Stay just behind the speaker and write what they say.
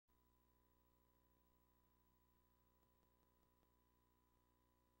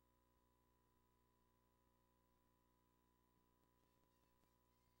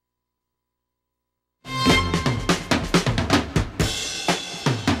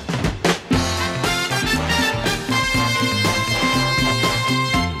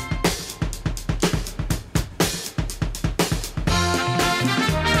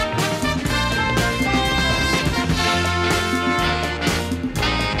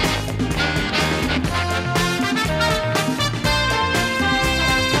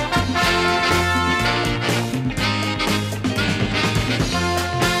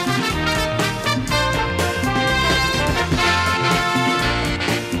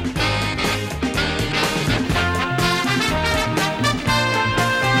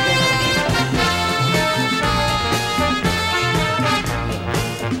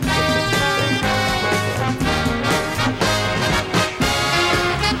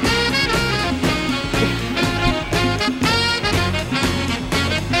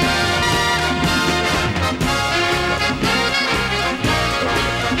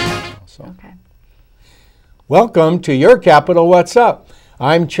Welcome to Your Capital What's Up.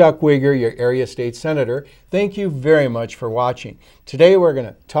 I'm Chuck Wiger, your area state senator. Thank you very much for watching. Today we're going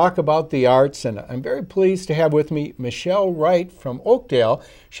to talk about the arts, and I'm very pleased to have with me Michelle Wright from Oakdale.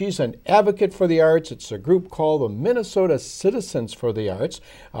 She's an advocate for the arts. It's a group called the Minnesota Citizens for the Arts.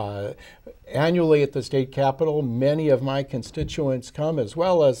 Annually at the state capitol, many of my constituents come, as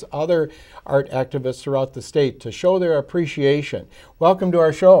well as other art activists throughout the state, to show their appreciation. Welcome to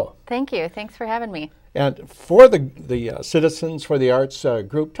our show. Thank you. Thanks for having me. And for the Citizens for the Arts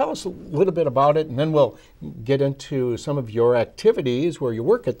group, tell us a little bit about it, and then we'll get into some of your activities where you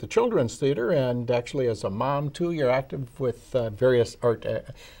work at the Children's Theater, and actually as a mom too, you're active with various art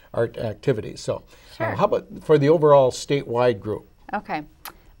activities. So sure. How about for the overall statewide group? Okay.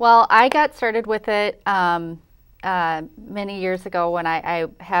 Well, I got started with it many years ago when I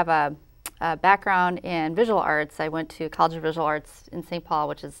have a background in visual arts. I went to College of Visual Arts in St. Paul,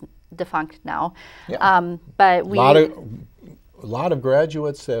 which is defunct now. Yeah. But we a lot of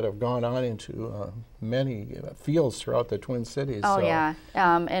graduates that have gone on into many fields throughout the Twin Cities. Oh, so. yeah.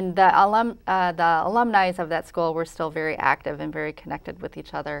 And the alumni of that school were still very active and very connected with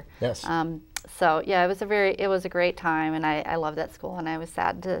each other. Yes. So yeah, it was a great time, and I loved that school, and I was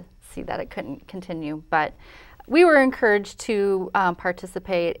sad to see that it couldn't continue. But we were encouraged to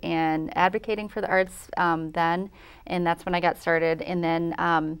participate in advocating for the arts then, and that's when I got started. And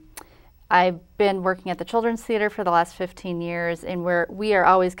then I've been working at the Children's Theater for the last 15 years, and we are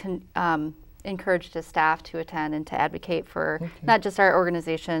always encouraged as staff to attend and to advocate for not just our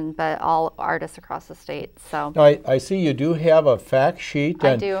organization, but all artists across the state. So now, I see you do have a fact sheet.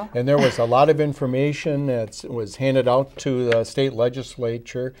 I do. And there was a lot of information that was handed out to the state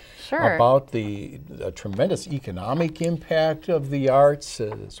legislature about the tremendous economic impact of the arts,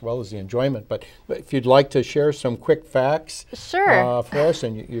 as well as the enjoyment. But if you'd like to share some quick facts for us,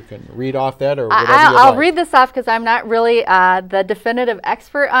 and you can read off that or whatever I'll read this off because I'm not really the definitive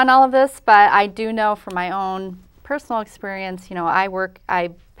expert on all of this, but I do know from my own personal experience, you know, I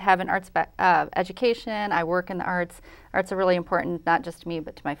have an arts education, I work in the arts. Arts are really important, not just to me,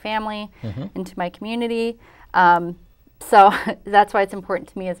 but to my family and to my community. So that's why it's important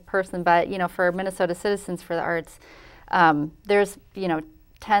to me as a person. But, you know, for Minnesota Citizens for the Arts, there's, you know,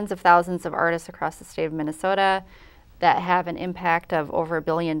 tens of thousands of artists across the state of Minnesota that have an impact of over $1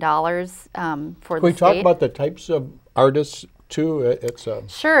 billion for the state. Can we talk about the types of artists too? It's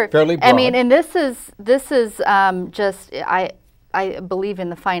fairly broad. I mean, and this is just I believe in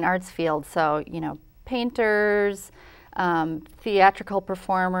the fine arts field. So, you know, painters, theatrical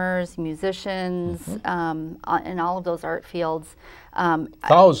performers, musicians, in all of those art fields.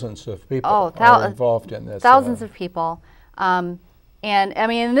 Thousands of people are involved in this. Thousands of people. And I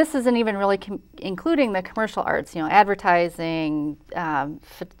mean, this isn't even really including the commercial arts, you know, advertising,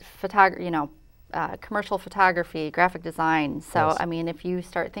 photography, you know, commercial photography, graphic design. So, I mean, if you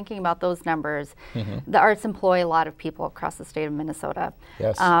start thinking about those numbers, the arts employ a lot of people across the state of Minnesota.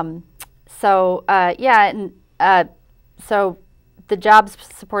 Yes. So the jobs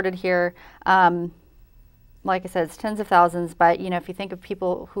supported here, like I said, it's tens of thousands. But, you know, if you think of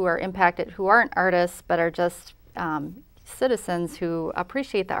people who are impacted, who aren't artists, but are just citizens who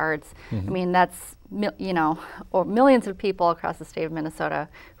appreciate the arts, I mean, that's, you know, or millions of people across the state of Minnesota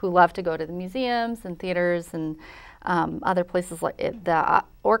who love to go to the museums and theaters and other places like the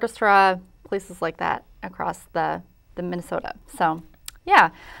orchestra, places like that across the Minnesota. So, yeah.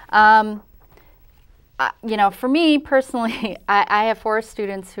 You know, for me personally, I have 4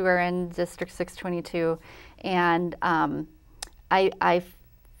 students who are in District 622, and I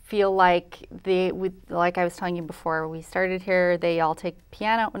feel like like I was telling you before, we started here, they all take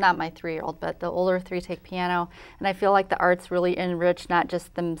piano, not my 3-year-old, but the older 3 take piano, and I feel like the arts really enrich not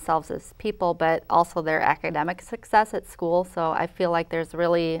just themselves as people, but also their academic success at school. So I feel like there's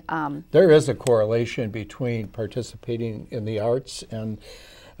really... there is a correlation between participating in the arts and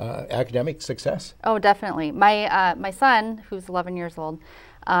academic success. Oh, definitely. My son, who's 11 years old,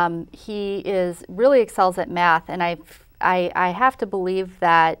 he really excels at math, and I have to believe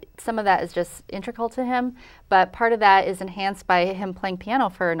that some of that is just integral to him, but part of that is enhanced by him playing piano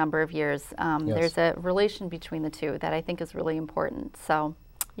for a number of years. There's a relation between the two that I think is really important. So,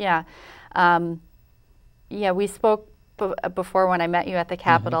 yeah. We spoke before when I met you at the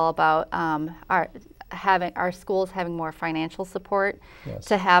Capitol about our schools having more financial support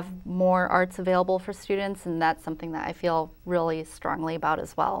to have more arts available for students, and that's something that I feel really strongly about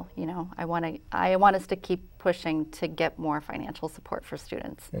as well. You know, I want us to keep pushing to get more financial support for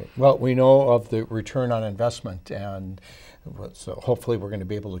students. Well, we know of the return on investment, and so hopefully we're going to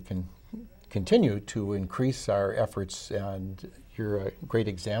be able to continue to increase our efforts, and you're a great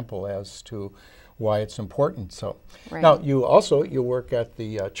example as to why it's important. So Right. now you work at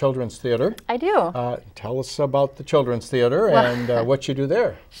the Children's Theater. I do. Tell us about the Children's Theater and what you do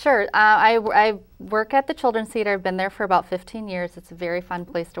there. Sure. I work at the Children's Theater. I've been there for about 15 years. It's a very fun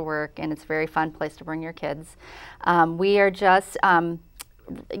place to work, and it's a very fun place to bring your kids. We are just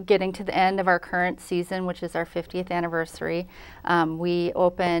getting to the end of our current season, which is our 50th anniversary. We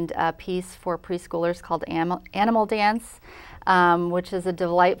opened a piece for preschoolers called Animal Dance, which is a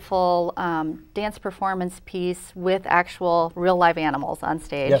delightful dance performance piece with actual real live animals on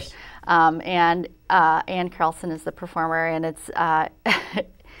stage. Yes. And Ann Carlson is the performer, and it's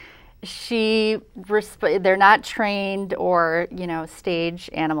they're not trained or stage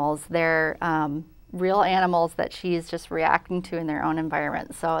animals. They're real animals that she's just reacting to in their own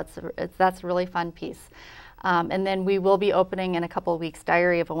environment. So that's a really fun piece. And then we will be opening in a couple of weeks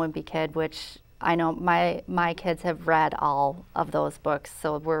Diary of a Wimpy Kid, which I know my kids have read all of those books,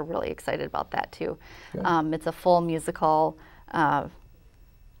 so we're really excited about that too. It's a full musical,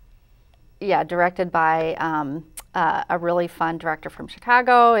 directed by a really fun director from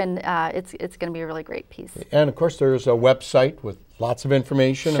Chicago, and it's going to be a really great piece. And of course, there's a website with lots of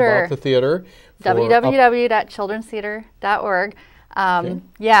information Sure. about the theater. www.childrenstheater.org. And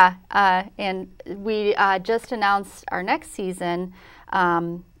we just announced our next season.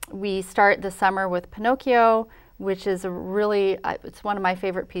 We start the summer with Pinocchio, which is it's one of my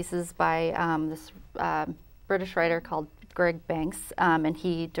favorite pieces by this British writer called Greg Banks, and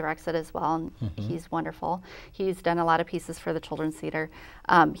he directs it as well, and he's wonderful. He's done a lot of pieces for the Children's Theater.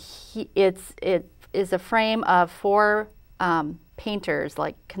 It is a frame of 4 painters,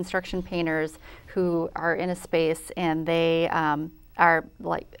 like construction painters, who are in a space, and they are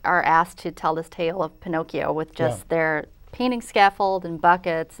asked to tell this tale of Pinocchio with just their painting scaffold and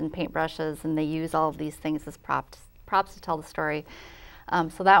buckets and paintbrushes, and they use all of these things as props to tell the story.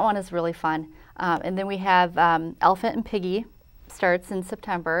 So that one is really fun. And then we have Elephant and Piggy, starts in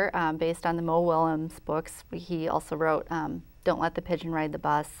September, based on the Mo Willems books. He also wrote Don't Let the Pigeon Ride the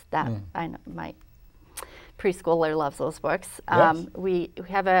Bus. That I know my preschooler loves those books. Yes. We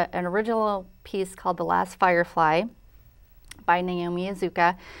have an original piece called The Last Firefly by Naomi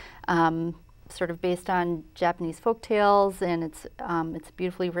Iizuka, sort of based on Japanese folk tales, and it's a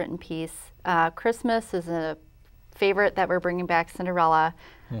beautifully written piece. Christmas is a favorite that we're bringing back, Cinderella,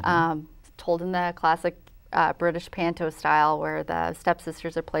 told in the classic British panto style, where the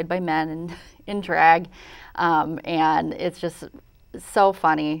stepsisters are played by men in drag, and it's just so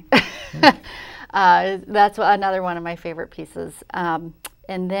funny. That's another one of my favorite pieces. And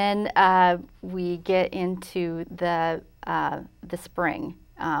then we get into the spring,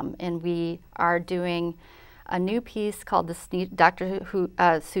 and we are doing a new piece called Dr.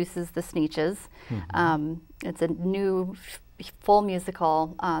 Seuss's The Sneetches. It's a new full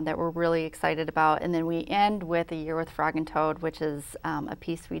musical that we're really excited about. And then we end with A Year with Frog and Toad, which is a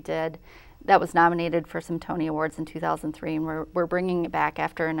piece we did that was nominated for some Tony Awards in 2003, and we're bringing it back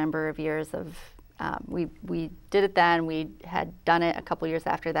after a number of years of. We did it then. We had done it a couple years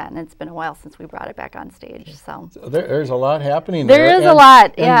after that, and it's been a while since we brought it back on stage. So there's a lot happening there. There is a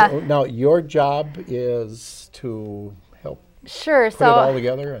lot, yeah. Now your job is to help put it so all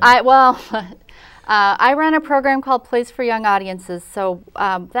together. I run a program called Plays for Young Audiences. So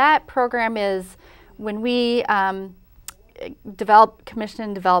that program is when we commission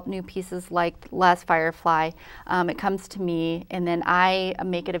and develop new pieces like Last Firefly, it comes to me, and then I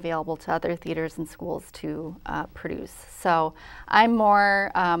make it available to other theaters and schools to produce. So I'm more,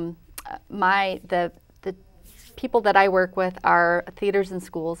 the people that I work with are theaters and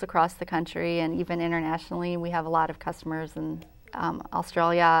schools across the country and even internationally. We have a lot of customers in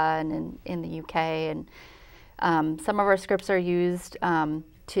Australia and in the UK, and some of our scripts are used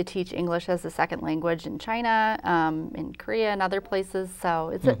to teach English as a second language in China, in Korea, and other places. So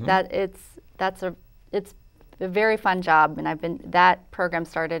it's a very fun job, and that program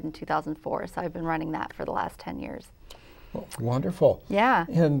started in 2004. So I've been running that for the last 10 years. Well, wonderful. Yeah.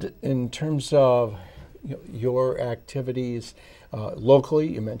 And in terms of your activities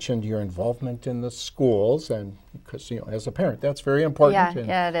locally, you mentioned your involvement in the schools, and because as a parent, that's very important.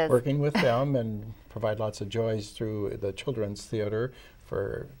 Yeah, it is. Working with them and provide lots of joys through the Children's Theater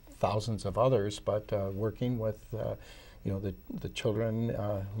for thousands of others, but working with the children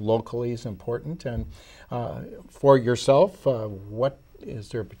locally is important. And for yourself, what is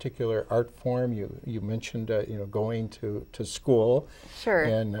there a particular art form? You mentioned going to school. Sure.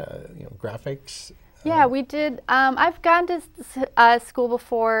 And graphics. Yeah, we did. I've gone to school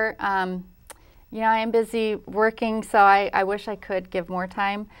before. I am busy working, so I wish I could give more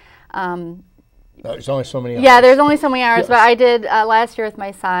time. There's only so many hours. Yeah, there's only so many hours, Yes. but I did last year with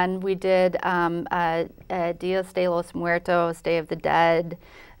my son. We did Dias de los Muertos, Day of the Dead,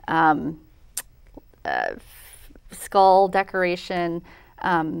 skull decoration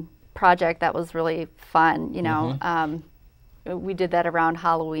project that was really fun. You know, we did that around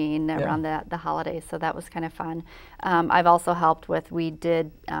Halloween, around the holidays, so that was kind of fun. I've also helped with. We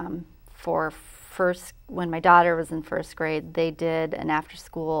did for when my daughter was in first grade, they did an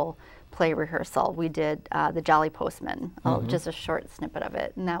after-school play rehearsal. We did the Jolly Postman, just a short snippet of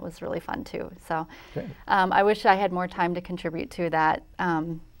it, and that was really fun too. So I wish I had more time to contribute to that.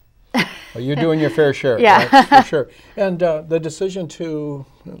 Well, you're doing your fair share, yeah, that's for sure. And the decision to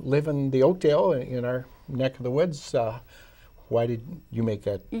live in the Oakdale, in our neck of the woods, why did you make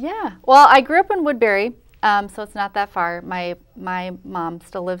that? Yeah, well, I grew up in Woodbury, so it's not that far. My mom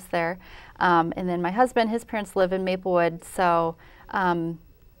still lives there, and then my husband, his parents live in Maplewood, so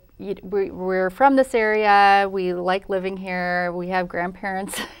we're from this area. We like living here. We have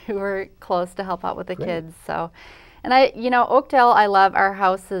grandparents who are close to help out with the kids. So, and you know, Oakdale, I love. Our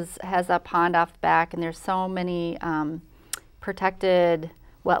house has a pond off the back, and there's so many protected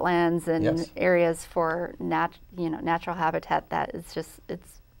wetlands and areas for natural habitat that it's just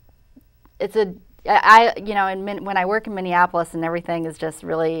you know, when I work in Minneapolis and everything is just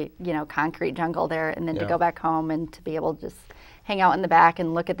really, you know, concrete jungle there, and then to go back home and to be able to just hang out in the back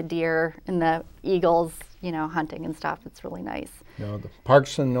and look at the deer and the eagles, you know, hunting and stuff, it's really nice. You know, the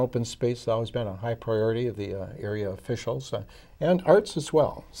parks and open space has always been a high priority of the area officials, and arts as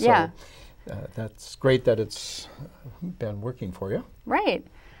well. So that's great that it's been working for you. Right.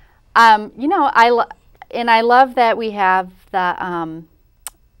 You know, I love that we have the,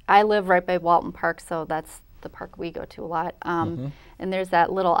 I live right by Walton Park, so that's the park we go to a lot. And there's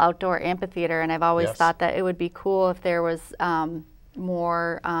that little outdoor amphitheater, and I've always thought that it would be cool if there was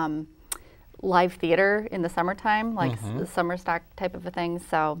more live theater in the summertime, like the summer stock type of a thing.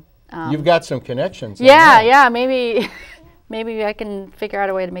 So you've got some connections. Yeah, maybe I can figure out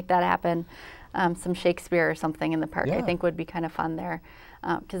a way to make that happen. Some Shakespeare or something in the park, I think would be kind of fun there.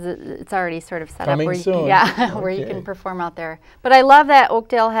 Because it's already sort of set up where where you can perform out there. But I love that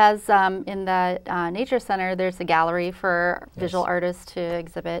Oakdale has in the Nature Center. There's a gallery for visual artists to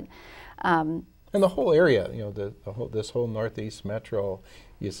exhibit. And the whole area, you know, this whole Northeast Metro,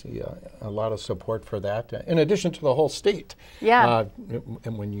 you see a lot of support for that. In addition to the whole state. Yeah.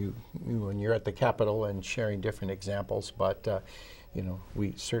 And when you're at the Capitol and sharing different examples, but. You know,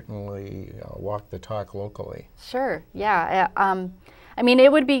 we certainly walk the talk locally. Sure. Yeah. I mean,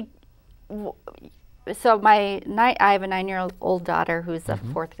 it would be. So I have a 9-year-old daughter who's a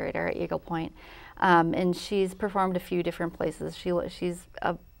 4th grader at Eagle Point, and she's performed a few different places. She's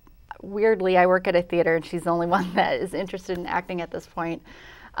weirdly, I work at a theater, and she's the only one that is interested in acting at this point.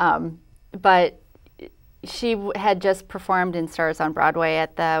 But she had just performed in Stars on Broadway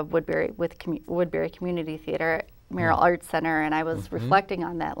at the Woodbury Community Theater. Merrill Arts Center, and I was reflecting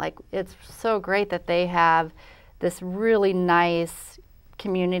on that. Like, it's so great that they have this really nice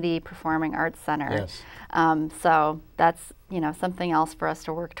community performing arts center. So that's, you know, something else for us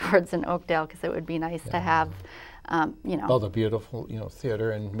to work towards in Oakdale, because it would be nice to have, you know. All the beautiful, you know,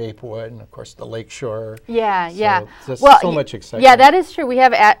 theater in Maplewood, and of course the Lakeshore. So so much excitement. Yeah, that is true. We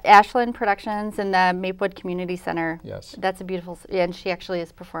have Ashland Productions in the Maplewood Community Center. That's a beautiful, and she actually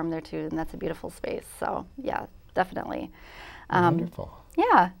has performed there too, and that's a beautiful space. So yeah. Definitely. Wonderful.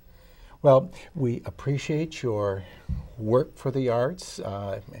 Yeah. Well, we appreciate your work for the arts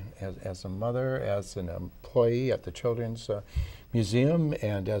as a mother, as an employee at the Children's Museum,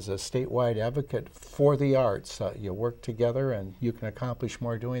 and as a statewide advocate for the arts. You work together, and you can accomplish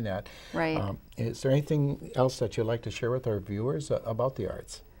more doing that. Right. Is there anything else that you'd like to share with our viewers about the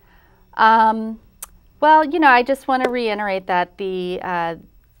arts? Well, you know, I just want to reiterate that the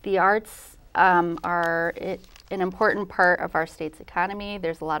arts are an important part of our state's economy.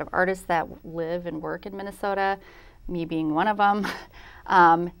 There's a lot of artists that live and work in Minnesota, me being one of them,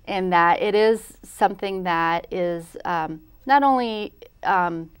 and that it is something that is not only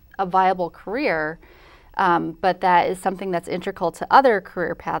a viable career, but that is something that's integral to other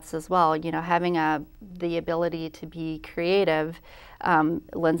career paths as well. You know, having the ability to be creative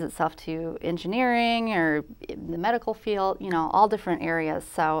lends itself to engineering or the medical field, you know, all different areas.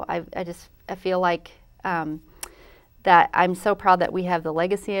 So I feel like that I'm so proud that we have the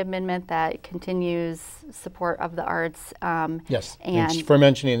legacy amendment that continues support of the arts. Yes, thanks for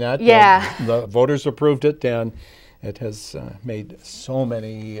mentioning that. Yeah. The voters approved it, and it has made so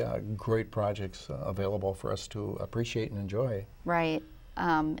many great projects available for us to appreciate and enjoy. Right.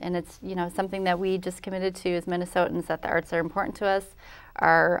 And it's, you know, something that we just committed to as Minnesotans, that the arts are important to us.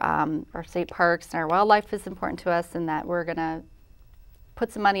 our state parks and our wildlife is important to us, and that we're going to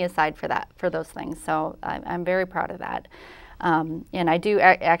put some money aside for those things. So I'm very proud of that. And I do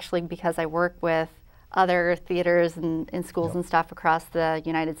actually, because I work with other theaters and schools and stuff across the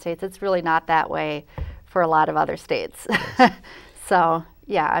United States, it's really not that way for a lot of other states. Yes. So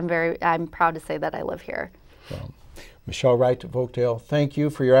yeah, I'm proud to say that I live here. Well, Michelle Wright of Oakdale, thank you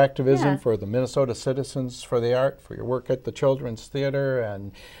for your activism for the Minnesota Citizens for the Art, for your work at the Children's Theater,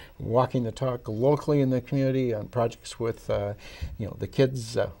 and walking the talk locally in the community on projects with the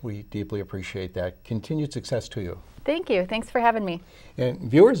kids. We deeply appreciate that. Continued success to you. Thank you. Thanks for having me. And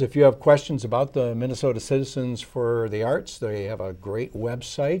viewers, if you have questions about the Minnesota Citizens for the Arts, they have a great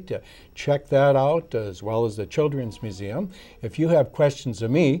website. Check that out, as well as the Children's Museum. If you have questions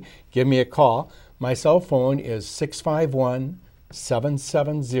of me, give me a call. My cell phone is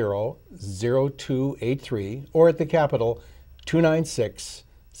 651-770-0283, or at the Capitol,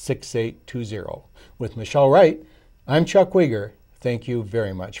 296-6820. With Michelle Wright, I'm Chuck Wiger. Thank you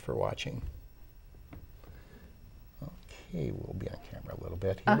very much for watching. Okay, we'll be on camera a little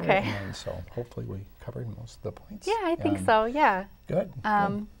bit here. Okay. And so hopefully we covered most of the points. Yeah, I think so, yeah. Good.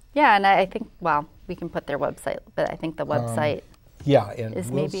 Yeah, and I think, well, we can put their website, but I think the website and is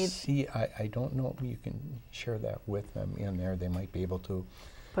we'll maybe see. I don't know if you can share that with them in there. They might be able to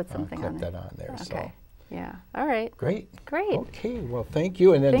put something clip on that on there. Okay. So. Yeah. All right. Great. Great. Okay. Well, thank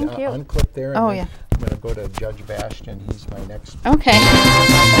you. And then Thank you. unclip there. And Oh, then yeah. I'm going to go to Judge Bastian. He's my next. Okay.